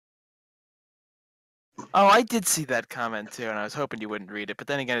Oh, I did see that comment too, and I was hoping you wouldn't read it. But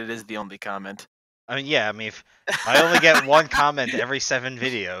then again, it is the only comment. I mean, yeah. I mean, if I only get one comment every 7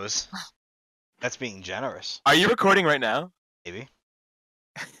 videos, that's being generous. Are you recording right now? Maybe.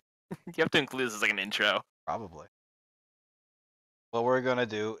 You have to include this as like an intro. Probably. What we're gonna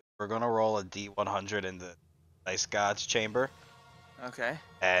do, we're gonna roll a D100 in the Dice Gods chamber, Okay.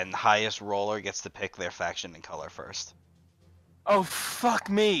 and highest roller gets to pick their faction and color first. Oh, fuck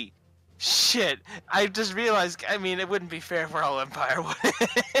me. Shit. I just realized, I mean, it wouldn't be fair if we're all Empire, would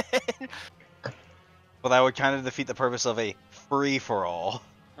it? Well, that would kind of defeat the purpose of a free-for-all.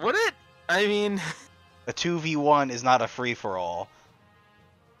 Would it? I mean... A 2v1 is not a free-for-all.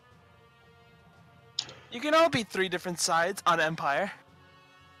 You can all be 3 different sides on Empire.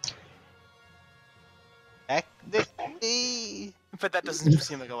 Technically... But that doesn't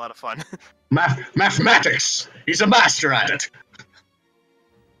seem like a lot of fun. Mathematics! He's a master at it!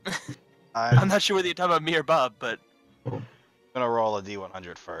 I'm not sure whether you're talking about me or Bob, but... I'm gonna roll a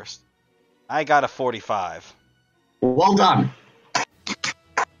D100 first. I got a 45. Well done.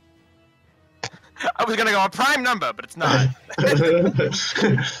 I was gonna go a prime number, but it's not.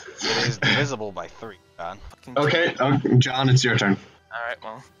 It is divisible by 3, John. Okay, John, it's your turn. Alright,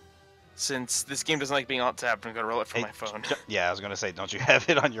 well... Since this game doesn't like being alt-tabbed, I'm gonna roll it from my phone. Yeah, I was gonna say, don't you have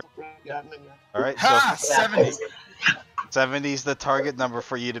it on your... Alright, Ha! so... 70! 70's the target number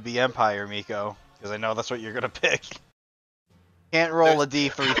for you to be Empire, Miko. Because I know that's what you're gonna pick. Can't roll a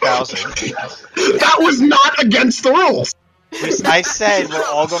D3000. That was not against the rules! I said we're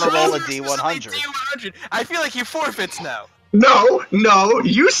all gonna roll a D100. D100! I feel like he forfeits now. No,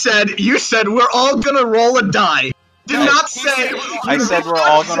 you said we're all gonna roll a die. Did not say... I said we're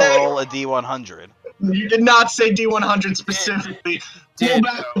all gonna roll a D100. You did not say D100 specifically. Pull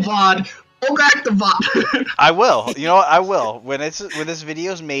back the VOD. Pull back the VOD. I will. You know what? I will. When this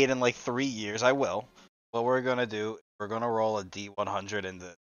video's made in like 3 years, I will. What we're gonna do, we're gonna roll a D100 in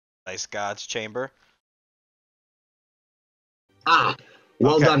the Dice Gods chamber. Ah,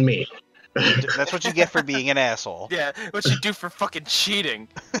 well done me. That's what you get for being an asshole. Yeah, what you do for fucking cheating.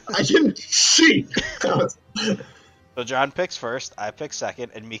 I didn't cheat. So John picks first, I pick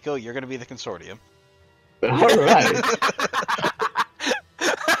second, and Miko, you're gonna be the consortium. Alright.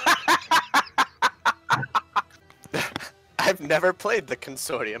 I've never played the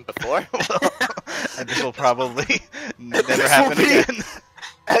consortium before. And this will probably never happen again.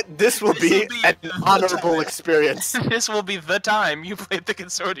 This will be an honorable experience. This will be the time you played the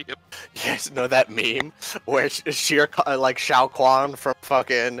consortium. You guys know that meme where like Shao Kahn from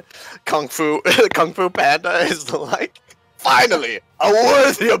fucking Kung Fu Panda is like, finally, a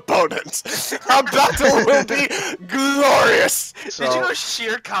worthy opponent. Our battle will be glorious. So, Did you know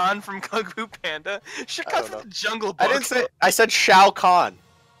Shere Khan from Kung Fu Panda? Shere Khan from the Jungle Book. I didn't say. I said Shao Kahn.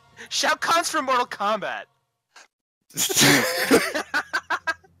 Shao Kahn's from Mortal Kombat.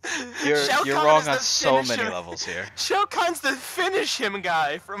 You're wrong on so many levels here. Shao Kahn's the finish him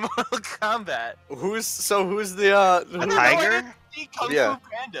guy from Mortal Kombat. Who's the A tiger? Kung Yeah. Fu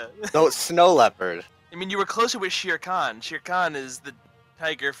Panda. No, Snow Leopard. I mean, you were closer with Shere Khan. Shere Khan is the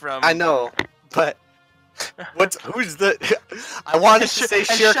tiger from. I know, but who's the? I wanted to say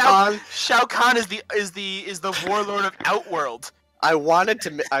Shere Khan. Shao Kahn is the warlord of Outworld. I wanted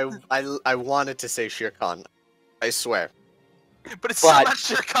to say Shere Khan. I swear. But it's still But- not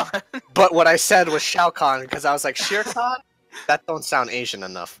Shere Khan. But what I said was Shao Kahn because I was like Shere Khan. That don't sound Asian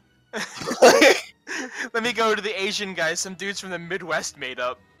enough. Let me go to the Asian guys. Some dudes from the Midwest made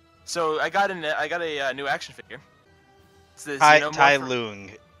up. So I got a new action figure. It's this, Tai more for-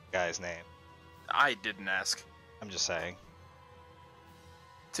 Lung guy's name. I didn't ask. I'm just saying.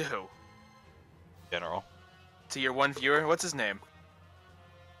 To who? General. To your one viewer? What's his name?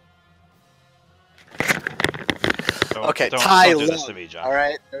 Okay, don't Tai do this Lung. to me, John. All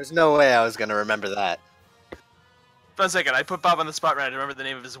right, there's no way I was gonna remember that. 1 second, I put Bob on the spot right now to remember the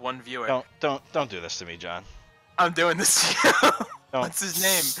name of his one viewer. Don't do this to me, John. I'm doing this to you. Don't. What's his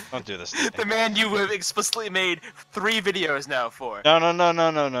name? Don't do this to me. The man you have explicitly made 3 videos now for. No.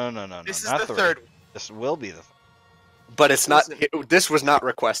 This is not the 3. 3rd. This will be the 3rd. But it's not. Listen. This was not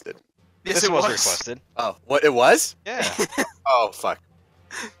requested. Yes, This it was was. requested. Oh, what it was? Yeah. Oh fuck.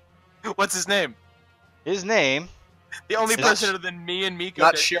 What's his name? His name. The only It's person not- other than me and Miko.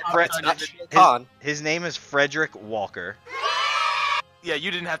 Not that Shere comments on your Not video. Shere Khan. His name is Frederick Walker. Yeah,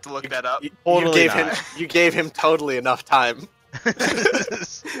 you didn't have to look that up. You Totally gave not. him. You gave him totally enough time. I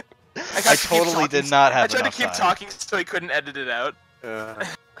I totally did not have I tried to enough keep time. talking so he couldn't edit it out.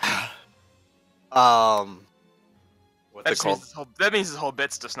 What's That, it just called? means that means his whole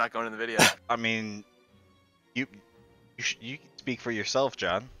bit's just not going in the video. I mean, you can speak for yourself,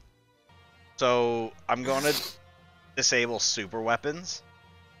 John. So I'm going to disable super weapons.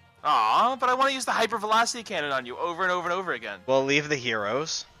 Aw, but I want to use the hyper velocity cannon on you over and over and over again. We'll leave the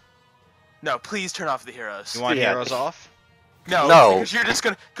heroes. No, please turn off the heroes. You want Yeah. heroes off? No,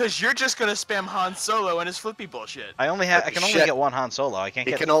 because you're just gonna spam Han Solo and his flippy bullshit. I can only Shit. get one Han Solo. I can't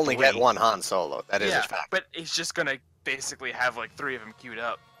He get can only get 3. one Han Solo. That is a fact. but he's just gonna basically have like 3 of them queued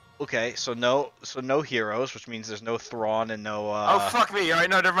up. Okay, so no heroes, which means there's no Thrawn and no. Oh fuck me! All right,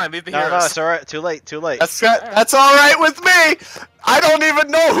 no, never mind. Leave the No, heroes. it's all right. Too late. That's all right with me. I don't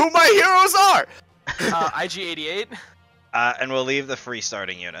even know who my heroes are. IG-88. And we'll leave the free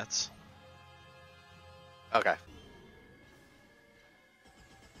starting units. Okay.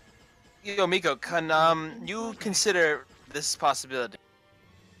 Yo, Miko, can you consider this possibility?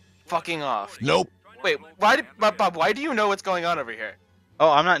 Fucking off. Nope. Wait, Bob? Why do you know what's going on over here? Oh,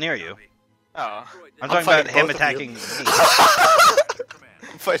 I'm not near you. Oh. I'm talking about fighting him both of attacking you. me.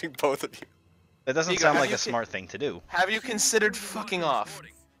 I'm fighting both of you. That doesn't Miko, sound have like you a smart thing to do. Have you considered fucking off?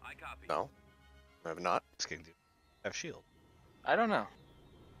 No, I have not. Asking to have shield. I don't know.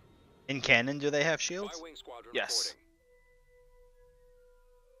 In canon, do they have shields? Yes.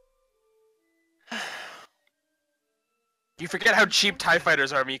 You forget how cheap TIE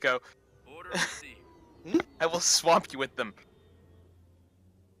fighters are, Miko. I will swamp you with them.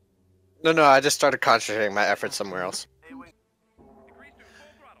 No, I just started concentrating my efforts somewhere else.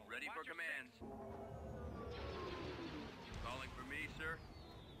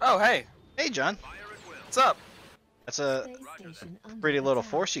 Oh, hey. Hey, John. What's up? That's a pretty little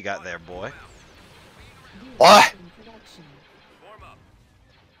force you got there, boy. What?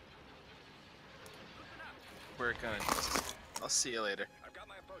 We're gonna... I'll see you later.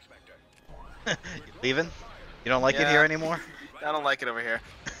 You leaving? You don't like it Yeah. here anymore? I don't like it over here.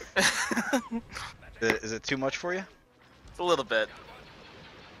 Is it too much for you? A little bit.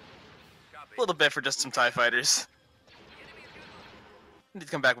 A little bit for just some TIE fighters. Need to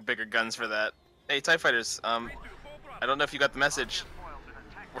come back with bigger guns for that. Hey, TIE fighters, I don't know if you got the message.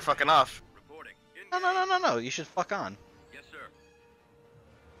 We're fucking off. No. You should fuck on. Yes, sir.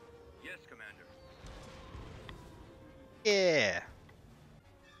 Yes, Commander. Yeah.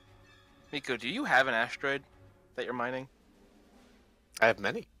 Miko, do you have an asteroid that you're mining? I have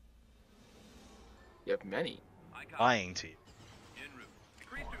many. You have many. Lying to you.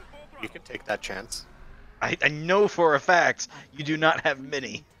 You can take that chance. I know for a fact you do not have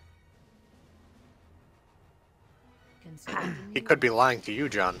many. He could be lying to you,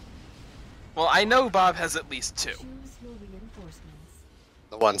 John. Well, I know Bob has at least 2.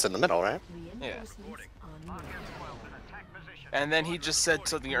 The ones in the middle, right? Yeah. And then he just said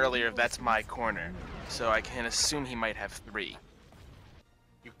something earlier, that's my corner. So I can assume he might have 3.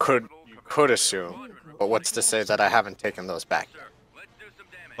 You could assume, but what's to say that I haven't taken those back?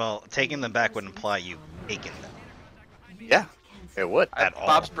 Well, taking them back would imply you've taken them. Yeah, it would. At all.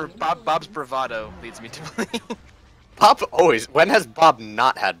 Bob's bravado leads me to believe. Bob always. When has Bob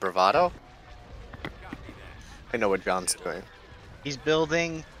not had bravado? I know what John's doing. He's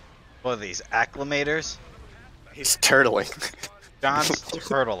building, what are these, acclimators? He's turtling. John's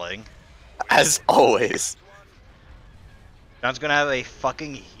turtling. As always. John's gonna have a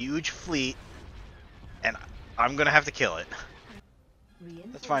fucking huge fleet, and I'm gonna have to kill it.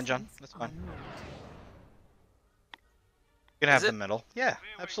 That's fine, John. That's fine. You can have Is the it? middle. Yeah,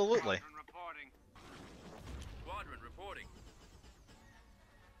 absolutely. Squadron reporting.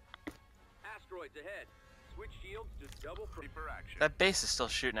 Asteroids ahead. Switch shields to double for action. That base is still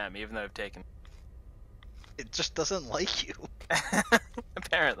shooting at me, even though I've taken. It just doesn't like you.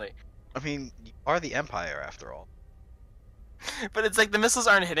 Apparently. I mean, you are the Empire after all. But it's like the missiles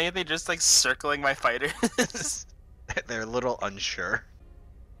aren't hitting it, they're just like circling my fighters. They're a little unsure.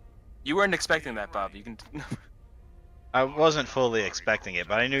 You weren't expecting that, Bob. You can. I wasn't fully expecting it,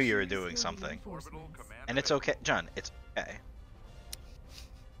 but I knew you were doing something. And it's okay. John, it's okay.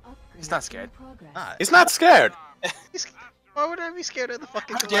 He's not scared. Not. He's not scared. Why would I be scared of the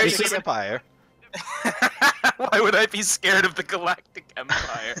fucking How dare you Galactic say- Empire? Why would I be scared of the Galactic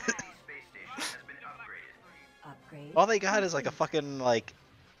Empire? All they got is like a fucking like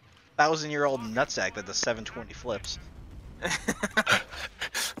 1,000-year-old nutsack that does 720 flips.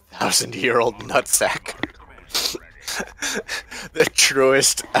 1,000-year-old nutsack. The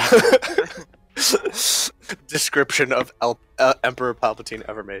truest description of Emperor Palpatine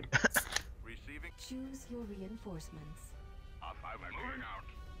ever made. Receiving. Choose your reinforcements. Moving out.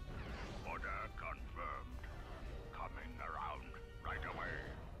 Order confirmed. Coming around right away.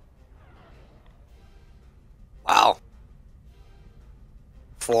 Wow.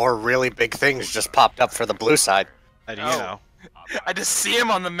 4 really big things just popped up for the blue side. How do you Oh. know? I just see him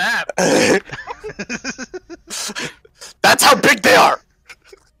on the map. That's how big they are.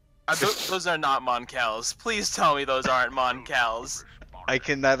 Those are not Moncals. Please tell me those aren't Moncals. I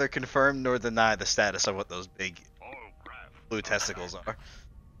can neither confirm nor deny the status of what those big blue testicles are.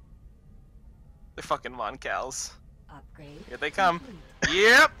 They're fucking Moncals. Upgrade. Here they come. complete.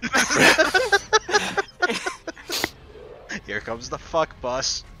 Yep. Here comes the fuck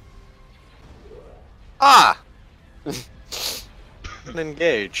bus. Ah.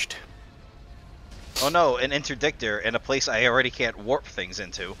 Engaged. Oh no, an interdictor in a place I already can't warp things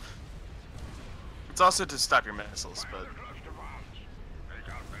into. It's also to stop your missiles, but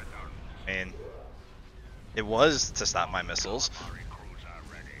And it was to stop my missiles.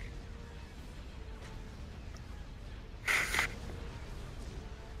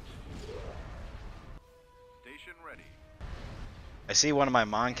 Station ready. I see one of my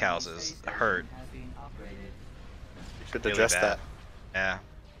Moncals is hurt. You should Really address bad. that. Yeah.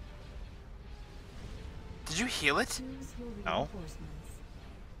 did you heal it? Choose your No. reinforcements.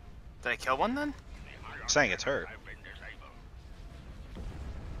 Did I kill one then? I'm saying it's hurt.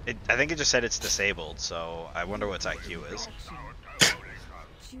 I think it just said it's disabled, so I wonder what its IQ is. Action.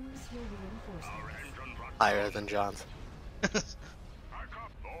 Choose your reinforcements. Higher than John's.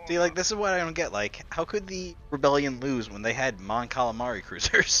 See, like, this is what I don't get. Like, how could the Rebellion lose when they had Mon Calamari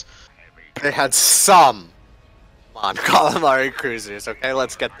cruisers? They had some Mon Calamari cruisers. Okay,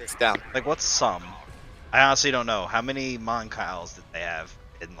 let's get this down. Like, what's some? I honestly don't know. How many Mon Cals did they have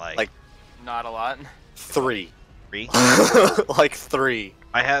in, like Not a lot. 3. 3? Like 3.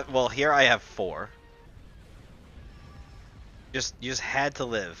 I have, well, here I have 4. You just had to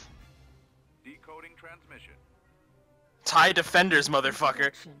live. Decoding transmission. TIE defenders, motherfucker.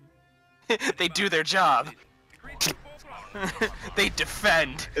 Action. They do their job. They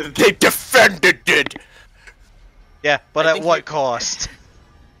defend. They defended it. Yeah, but I at think what you- cost?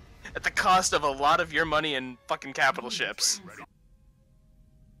 At the cost of a lot of your money and fucking capital ships.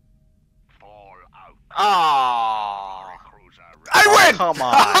 Ah. I win. Come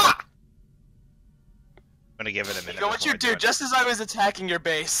on. I'm gonna give it a minute. Go what before you I do, it. just as I was attacking your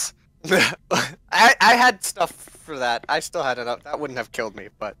base. I had stuff for that. I still had enough. That wouldn't have killed me,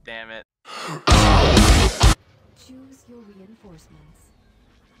 but Damn it. Choose your reinforcements.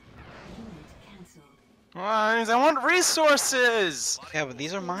 Unit cancelled. I want resources! Yeah, but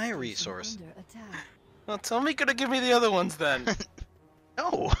these are my resources. Under attack. Well, tell me to give me the other ones then.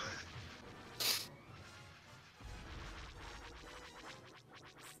 No.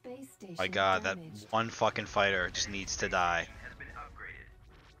 Space station My god, that damaged. one fucking fighter just needs to die.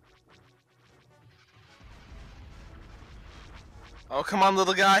 Oh, come on,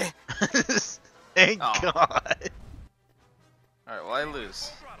 little guy. Thank Oh. god. Alright, well, I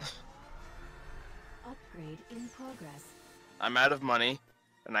lose. Upgrade in progress. I'm out of money,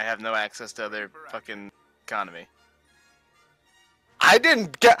 and I have no access to other fucking economy. I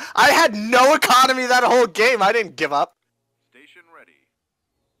didn't get. I had no economy that whole game. I didn't give up. Station ready.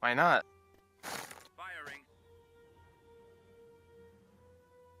 Why not? Firing.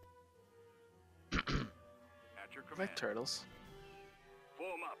 At your I command. like turtles.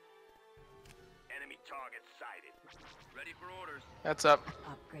 Form up. Enemy target sighted. Ready for orders. That's up.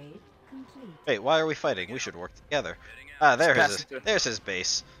 Upgrade complete. Wait, why are we fighting? We should work together. Heading out. Ah, there's pass his, it through. there's his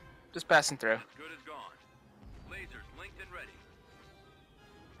base. Just passing through. Good as gone. Lasers linked and ready.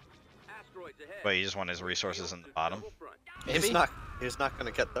 Asteroids ahead. Wait, you just want his resources in the bottom? Double front. Maybe? He's not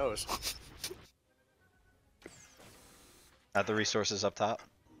gonna get those. Not the resources up top?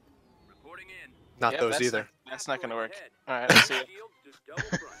 Reporting in. Not Yep, those that's either. That's not gonna work. Ahead. Alright, I'll see you. Shields just double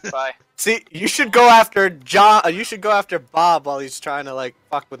front. Bye. See, you should go after John. You should go after Bob while he's trying to like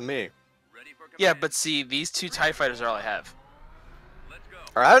fuck with me. Ready for command. Yeah, but see, these two TIE fighters are all I have. Let's go.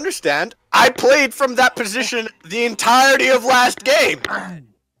 Or I understand. I played from that position the entirety of last game.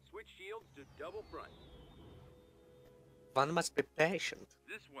 Switch shields to double front. One must be patient.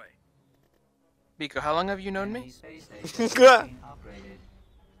 This way. Miko, how long have you known me?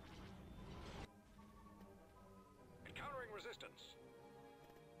 Encountering resistance.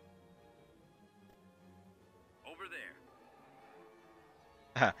 Over there.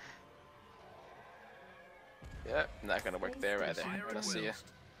 Yep, not gonna work there either. I'll see you.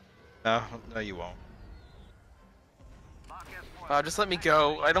 No, no you won't. Oh, just let me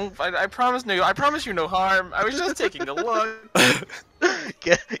go. I promise I promise you no harm. I was just taking a look.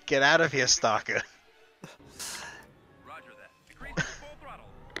 Get out of here, stalker. Roger that. Decrease full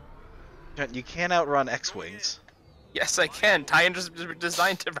throttle. You can't outrun X-Wings. Yes, I can. TIE engines are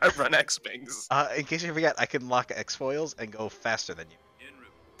designed to run X-Wings. In case you forget, I can lock X-foils and go faster than you. En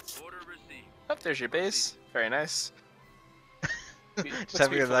route. Order received. Oh, there's your base. Very nice. Just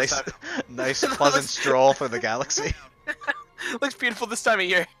having a nice, nice, pleasant stroll through the galaxy. Looks beautiful this time of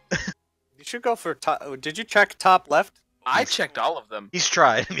year. You should go for top. Did you check top left? I checked all of them. He's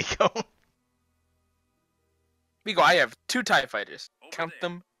tried, Miko. Miko, I have 2 TIE fighters. Count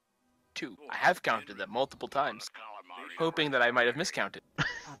them. 2. I have counted them multiple times, hoping that I might have miscounted.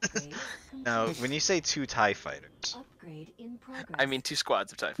 Upgrade Now, complete. when you say 2 TIE fighters, Upgrade in progress. I mean 2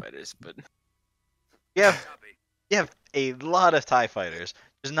 squads of TIE fighters, but you have a lot of TIE fighters.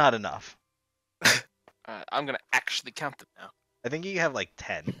 There's not enough. I'm gonna actually count them now. I think you have like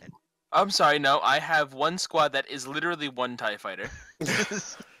 10. I'm sorry, no, I have 1 squad that is literally 1 TIE fighter.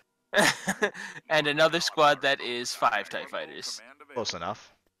 And another squad that is 5 TIE fighters. Close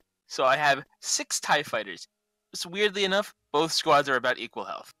enough. So I have 6 TIE fighters. Just weirdly enough, both squads are about equal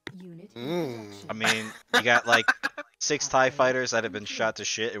health. Unit Mm. introduction. I mean, you got like 6 TIE fighters that have been shot to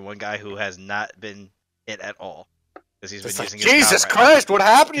shit, and 1 guy who has not been hit at all. Because he's been It's like, using his Jesus comrades. Christ, what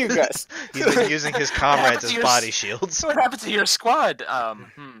happened to you guys? He's been using his comrades as to your body s- shields. What happened to your squad?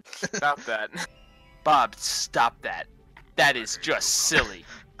 Stop that. Bob, stop that. That is just silly.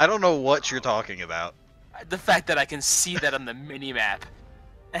 I don't know what you're talking about. The fact that I can see that on the mini-map.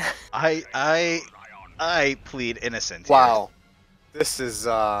 I plead innocent. Here. Wow. This is,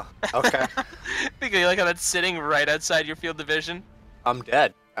 okay. Think you like how that's sitting right outside your field of vision? I'm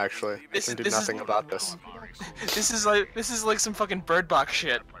dead, actually. I This- can do this is- nothing about this. Production. This is like some fucking bird box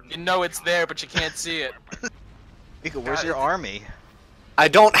shit. You know it's there, but you can't see it. Miko, where's your army? I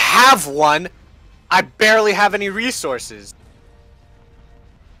don't have one! I barely have any resources.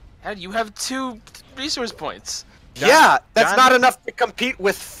 How do you have 2 resource points? Yeah, that's John- not enough to compete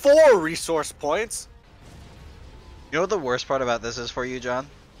with 4 resource points. You know what the worst part about this is for you, John?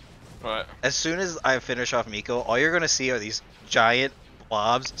 What? As soon as I finish off Miko, all you're gonna see are these giant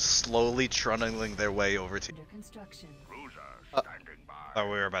blobs slowly trundling their way over to you. Under construction. Oh,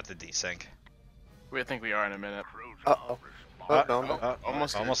 we were about to desync. We think we are in a minute. Uh-oh. Oh, no, no.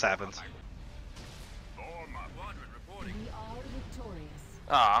 Almost happened. We are victorious.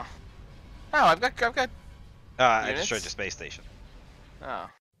 Aw. Oh, I've got. I Units? destroyed the space station. Oh,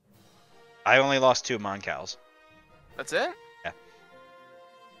 I only lost 2 Moncals. that's it? Yeah.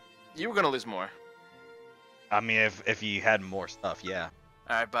 You were gonna lose more. I mean, if you had more stuff, yeah.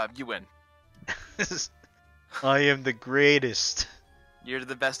 All right, Bob, you win. I am the greatest. You're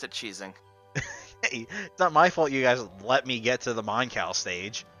the best at cheesing. Hey, it's not my fault you guys let me get to the Moncal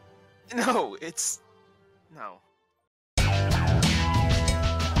stage. No, it's no.